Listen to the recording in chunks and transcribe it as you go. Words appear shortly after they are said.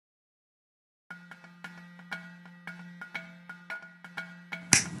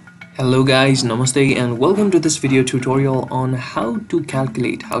Hello guys, namaste and welcome to this video tutorial on how to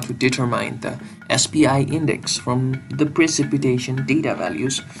determine the SPI index from the precipitation data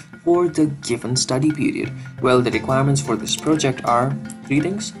values for the given study period. Well, the requirements for this project are three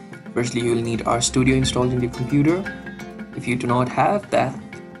things. Firstly, you will need RStudio installed in your computer. If you do not have that,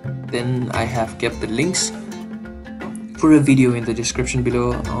 then I have kept the links for a video in the description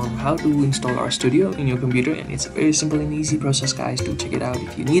below on how to install RStudio in your computer, and it's a very simple and easy process, guys. Do check it out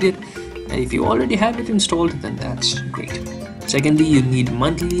if you need it, and if you already have it installed, then that's great. Secondly, you need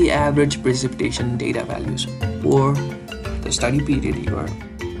monthly average precipitation data values for the study period you are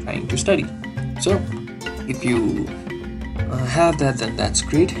trying to study. So if you have that, then that's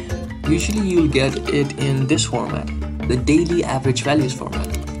great. Usually you'll get it in this format, the daily average values format: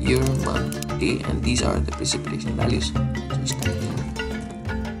 year, month, day, and these are the precipitation values. Just type in.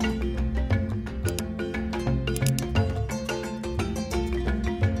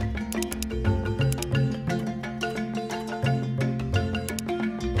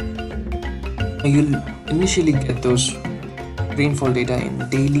 You'll initially get those rainfall data in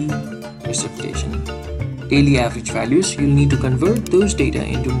daily precipitation, daily average values. You'll need to convert those data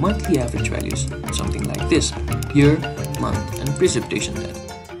into monthly average values, something like this: year, month, and precipitation data.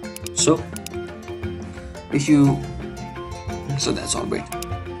 So that's all great.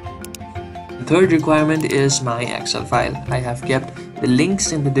 The third requirement is my Excel file. I have kept the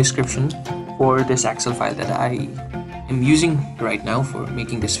links in the description for this Excel file that I am using right now for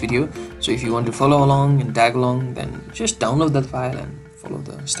making this video. So if you want to follow along and tag along, then just download that file and follow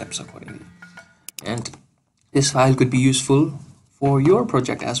the steps accordingly. And this file could be useful for your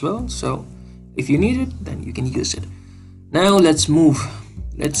project as well. So if you need it, then you can use it. Now let's move.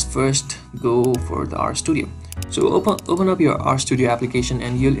 Let's first go for the RStudio. So open up your RStudio application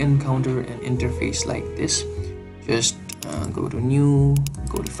and you'll encounter an interface like this. Just go to new,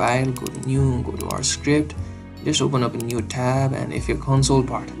 go to file, go to new, go to our script. Just open up a new tab, and if your console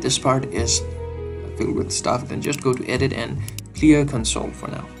part, this part is filled with stuff, then just go to edit and clear console for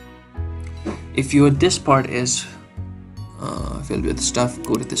now. If this part is filled with stuff,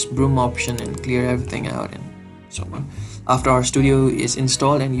 go to this broom option and clear everything out and so on. After RStudio is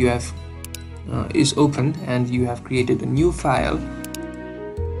installed and you have is opened and you have created a new file,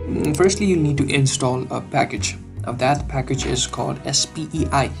 firstly you need to install a package. Now that package is called SPI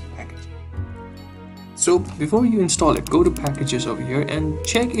package. So before you install it, go to packages over here and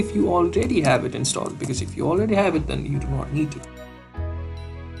check if you already have it installed, because if you already have it, then you do not need to.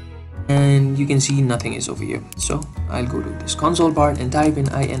 And you can see nothing is over here. So I'll go to this console part and type in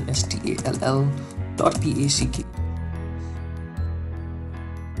install.pack.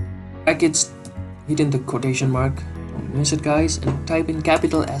 Brackets, hit in the quotation mark, don't miss it, guys, and type in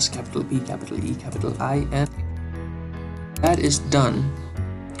capital S, capital P, capital E, capital I, and that is done.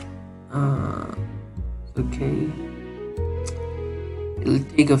 Okay, it'll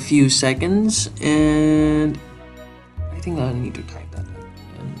take a few seconds, and I think I'll need to type that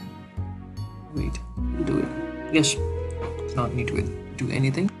and wait, we'll do it. Yes, it's not need to do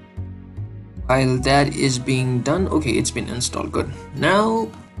anything. While that is being done, okay, it's been installed. Good. Now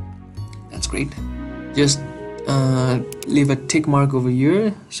that's great. Just leave a tick mark over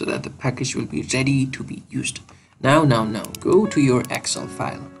here so that the package will be ready to be used. Now go to your Excel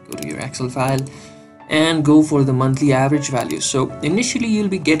file. Go to your Excel file and go for the monthly average values. So initially you'll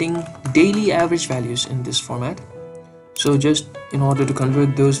be getting daily average values in this format. So just in order to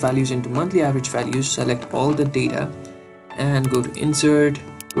convert those values into monthly average values, select all the data and go to insert,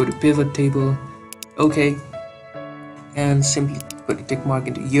 go to pivot table, okay, and simply put a tick mark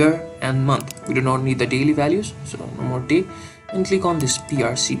into year and month. We do not need the daily values, so no more day, and click on this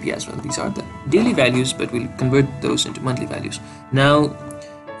prcp as well. These are the daily values, but we'll convert those into monthly values. Now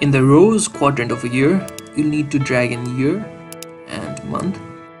in the rows quadrant over here, you'll need to drag in year and month.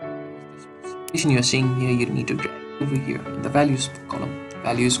 This you're seeing here, you need to drag over here in the values column,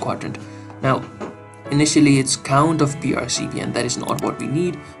 values quadrant. Now initially it's count of prcp, and that is not what we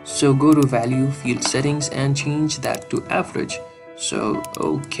need, so go to value field settings and change that to average. So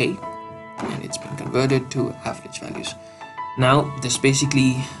okay, and it's been converted to average values. Now this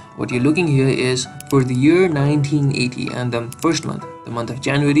basically what you're looking here is for the year 1980 and the first month, the month of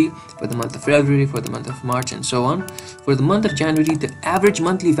January, for the month of February, for the month of March, and so on. For the month of January, the average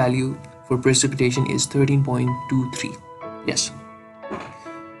monthly value for precipitation is 13.23. Yes,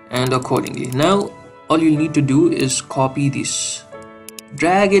 and accordingly, now all you need to do is copy this,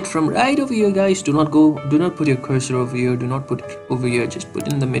 drag it from right over here, guys. Do not put your cursor over here, do not put it over here, just put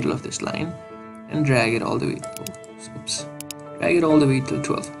it in the middle of this line and drag it all the way. Oops, drag it all the way till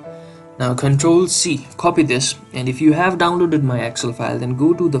 12. Now Control C, copy this, and if you have downloaded my Excel file, then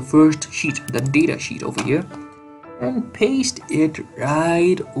go to the first sheet, the data sheet over here, and paste it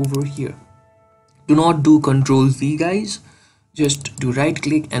right over here. Do not do Control V, guys. Just do right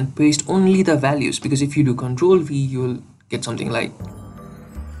click and paste only the values, because if you do Control V, you'll get something like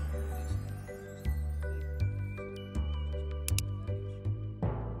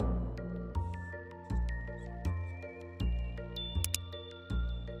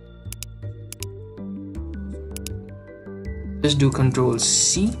just do Control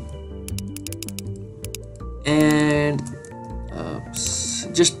C and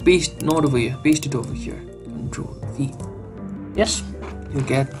just paste not over here, paste it over here. Control V. Yes, you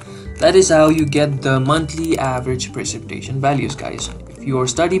get. That is how you get the monthly average precipitation values, guys. If your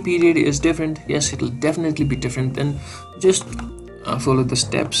study period is different, yes, it'll definitely be different. Then just follow the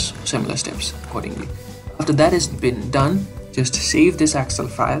steps, similar steps accordingly. After that has been done, just save this Excel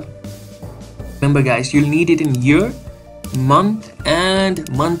file. Remember, guys, you'll need it in year, month, and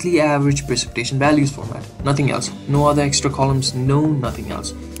monthly average precipitation values format. Nothing else. No other extra columns. No, nothing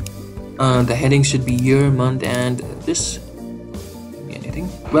else. The heading should be year, month, and this. Anything.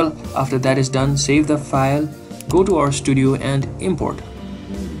 Well, after that is done, save the file. Go to our studio and import.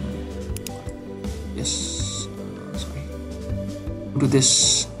 Yes. Sorry. Go to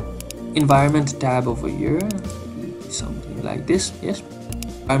this environment tab over here. Something like this. Yes.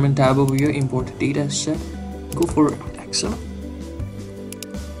 Environment tab over here. Import data set. Go for Excel,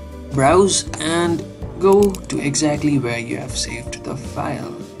 browse, and go to exactly where you have saved the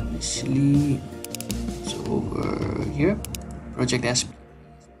file. Initially, it's over here, project SPI.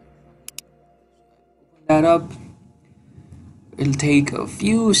 Open that up. It'll take a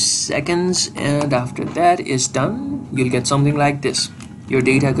few seconds, and after that is done, you'll get something like this. Your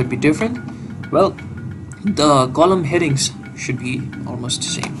data could be different. Well, the column headings should be almost the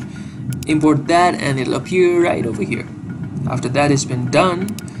same. Import that and it'll appear right over here. After that has been done,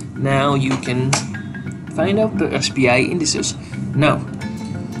 now you can find out the SPI indices. Now,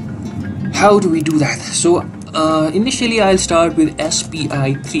 how do we do that? So initially I'll start with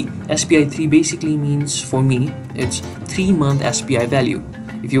SPI 3. SPI 3 basically means, for me, it's 3-month SPI value.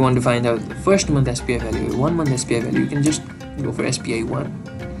 If you want to find out the first month SPI value, 1-month SPI value, you can just go for SPI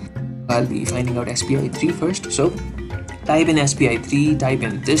 1. I'll be finding out SPI 3 first. So type in SPI 3, type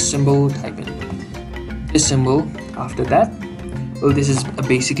in this symbol, type in this symbol. After that, well, this is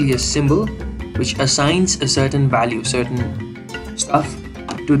basically a symbol which assigns a certain value, certain stuff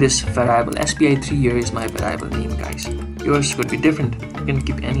to this variable. SPI 3 here is my variable name, guys. Yours could be different. You can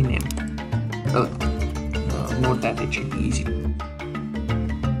keep any name. Note that it should be easy.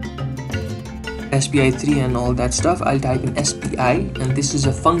 SPI 3 and all that stuff, I'll type in SPI, and this is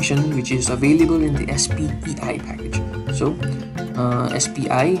a function which is available in the SPI package. So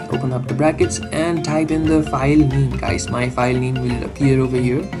SPI, open up the brackets and type in the file name, guys. My file name will appear over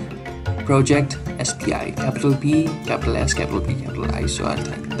here, project SPI, capital P, capital S, capital P, capital I. So I'll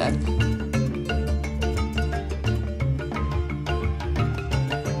type in that.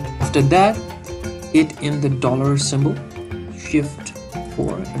 After that, hit in the dollar symbol, shift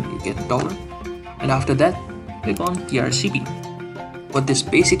 4, and you get dollar. And after that, click on PRCP. What this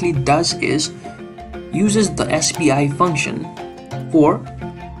basically does is uses the SPI function for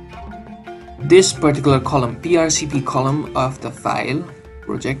this particular column, PRCP column of the file,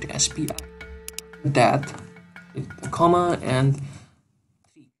 project SPI. That, the comma and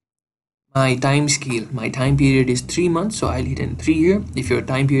 3. My time scale, my time period is 3 months, so I'll hit in 3 here. If your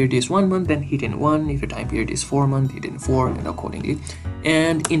time period is 1 month, then hit in 1. If your time period is 4 months, hit in 4, and accordingly,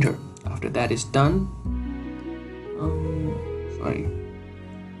 and enter. After that is done, sorry,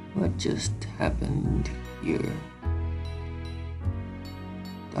 what just happened here?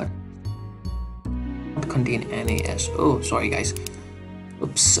 That not contain NAS. Oh, sorry guys.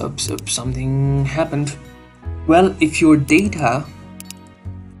 Oops, something happened. Well, if your data,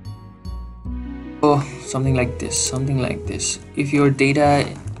 something like this. If your data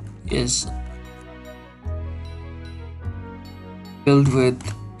is filled with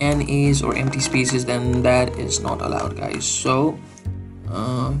NAs or empty spaces, then that is not allowed, guys. So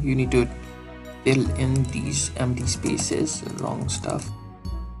you need to fill in these empty spaces, wrong stuff,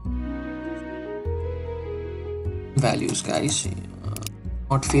 values, guys.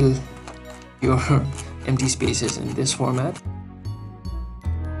 Not fill your empty spaces in this format.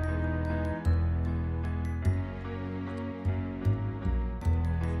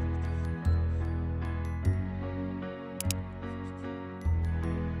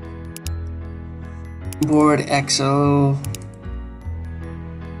 Import Excel.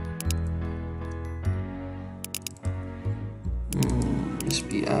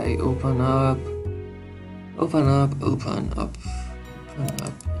 SPI SPI, open up,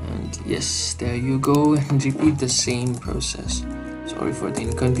 and yes, there you go, and repeat the same process. Sorry for the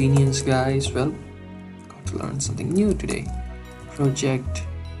inconvenience, guys. Well, got to learn something new today. Project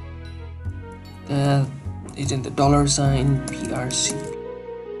is in the $sign PRCP.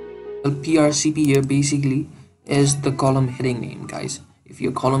 Well, PRCP here basically is the column heading name, guys. If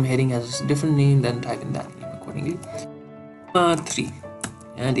your column heading has a different name, then type in that name accordingly. 3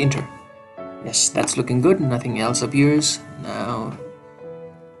 and enter. Yes, that's looking good. Nothing else appears. Now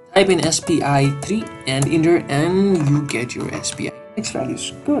type in SPI 3 and enter, and you get your SPI X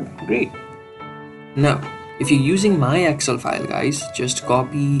values. Good, great. Now, if you're using my Excel file, guys, just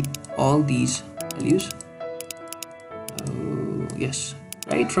copy all these values. Yes,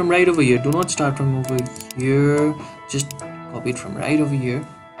 right over here. Do not start from over here. Just copy it from right over here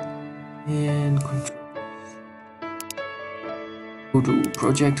and go to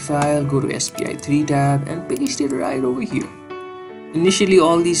project file, go to SPI 3 tab and paste it right over here. Initially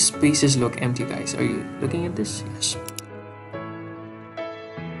all these spaces look empty, guys. Are you looking at this? Yes.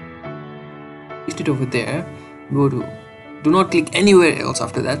 Paste it over there. Do not click anywhere else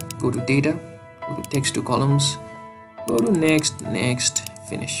after that. Go to data, go to text to columns, go to next,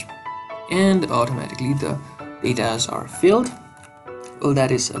 finish, and automatically the datas are filled. Well,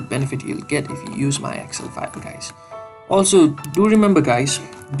 that is a benefit you'll get if you use my Excel file, guys. Also, do remember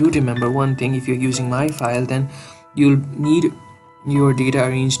one thing: if you're using my file, then you'll need your data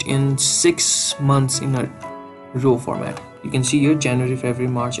arranged in 6 months in a row format. You can see here January,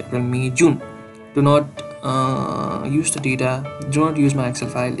 February, March, April, May, June. Do not use the data. Do not use my Excel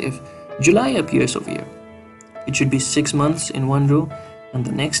file if July appears over here. It should be 6 months in one row and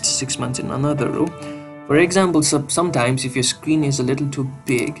the next 6 months in another row. For example, sometimes if your screen is a little too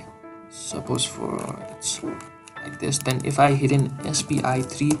big, suppose for it's like this, then if I hit in SPI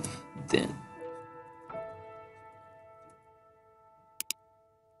 3, then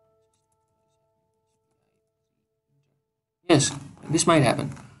yes, this might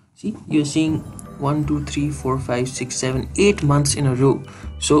happen. See, you're seeing 1 2 3 4 5 6 7 8 months in a row.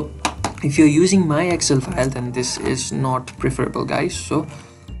 So if you're using my Excel file, then this is not preferable, guys. So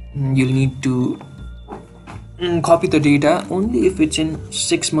you'll need to copy the data only if it's in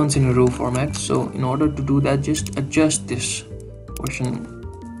 6 months in a row format. So in order to do that, just adjust this portion.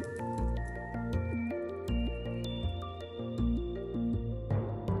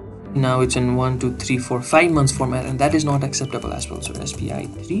 Now it's in 1 2 3 4 5 months format, and that is not acceptable as well. So SPI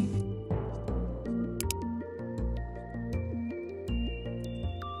 3.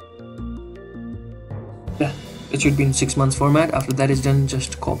 Yeah, it should be in 6 months format. After that is done,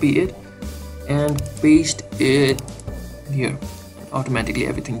 just copy it and paste it here. Automatically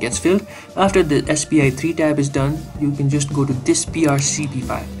everything gets filled. After the SPI 3 tab is done, you can just go to this PRCP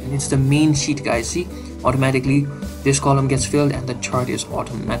file, and it's the main sheet, guys. See, automatically this column gets filled and the chart is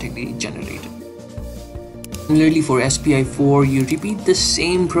automatically generated. Similarly for SPI 4, you repeat the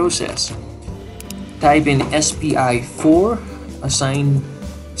same process. Type in SPI 4, assign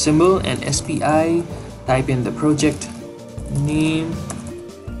symbol, and SPI, type in the project name,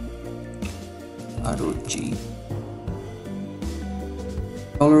 ROG,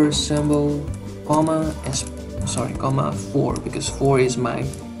 dollar symbol, comma, comma 4, because 4 is my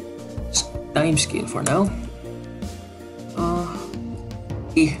time scale for now.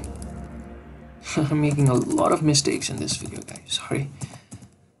 I'm making a lot of mistakes in this video, guys. Sorry,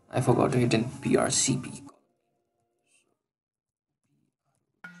 I forgot to hit in PRCP.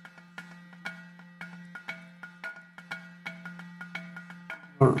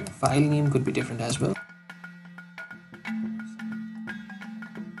 Or file name could be different as well.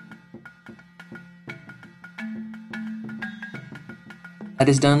 That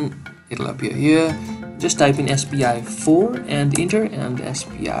is done. It'll appear here. Just type in SPI 4 and enter, and the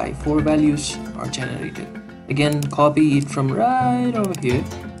SPI 4 values are generated. Again, copy it from right over here,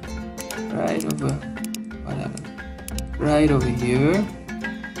 right over here,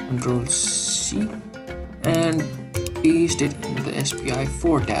 Control C, and paste it in the SPI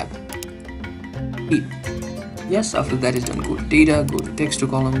 4 tab. Yes, after that is done, go to data, go to text to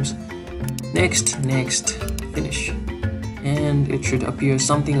columns, next, finish, and it should appear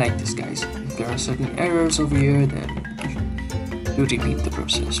something like this, guys. If there are certain errors over here, then you repeat the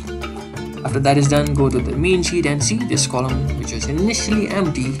process. After that is done, go to the main sheet and see this column, which is initially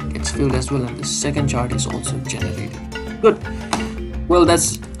empty, gets filled as well, and the second chart is also generated. Good. Well,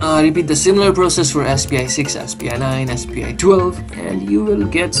 that's repeat the similar process for SPI 6, SPI 9, SPI 12, and you will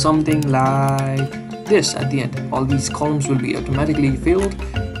get something like this at the end. All these columns will be automatically filled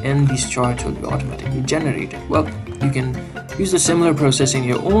and these charts will be automatically generated. Well, you can use a similar process in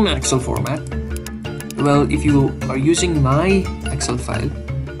your own Excel format. Well, if you are using my Excel file,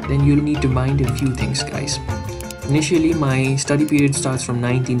 then you'll need to mind a few things, guys. Initially, my study period starts from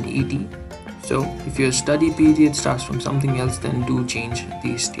 1980. So if your study period starts from something else, then do change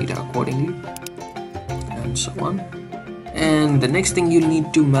these data accordingly, and so on. And the next thing you'll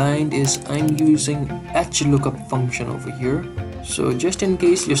need to mind is I'm using HLOOKUP function over here. So just in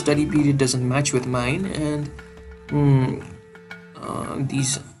case your study period doesn't match with mine, and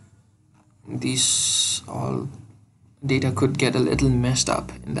these all data could get a little messed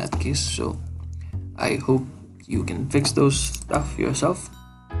up in that case. So I hope you can fix those stuff yourself.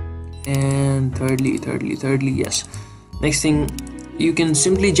 And thirdly, yes, next thing, you can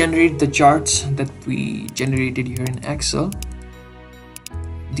simply generate the charts that we generated here in Excel,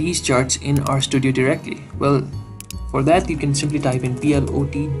 these charts in RStudio directly. Well, for that you can simply type in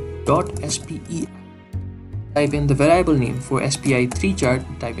plot.spi, type in the variable name for SPI3 chart,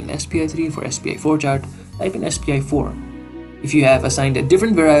 type in SPI3, for SPI4 chart, type in SPI4. If you have assigned a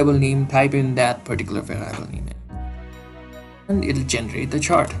different variable name, type in that particular variable name, and it'll generate the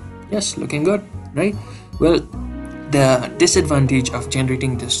chart. Yes, looking good, right? Well, the disadvantage of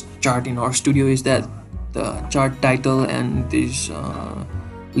generating this chart in RStudio is that the chart title and these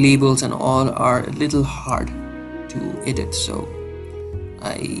labels and all are a little hard to edit. So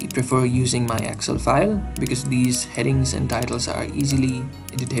I prefer using my Excel file because these headings and titles are easily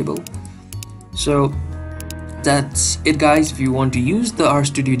editable. So that's it, guys. If you want to use the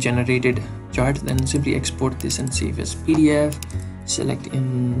RStudio generated chart, then simply export this and save as PDF. Select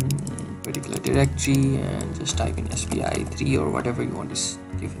in particular directory and just type in SPI3 or whatever you want to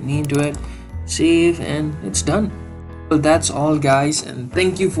give a name to it. Save, and it's done. Well, that's all, guys, and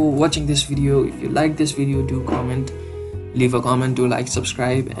thank you for watching this video. If you like this video, do comment, leave a comment, do like,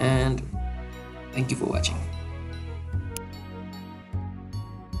 subscribe, and thank you for watching.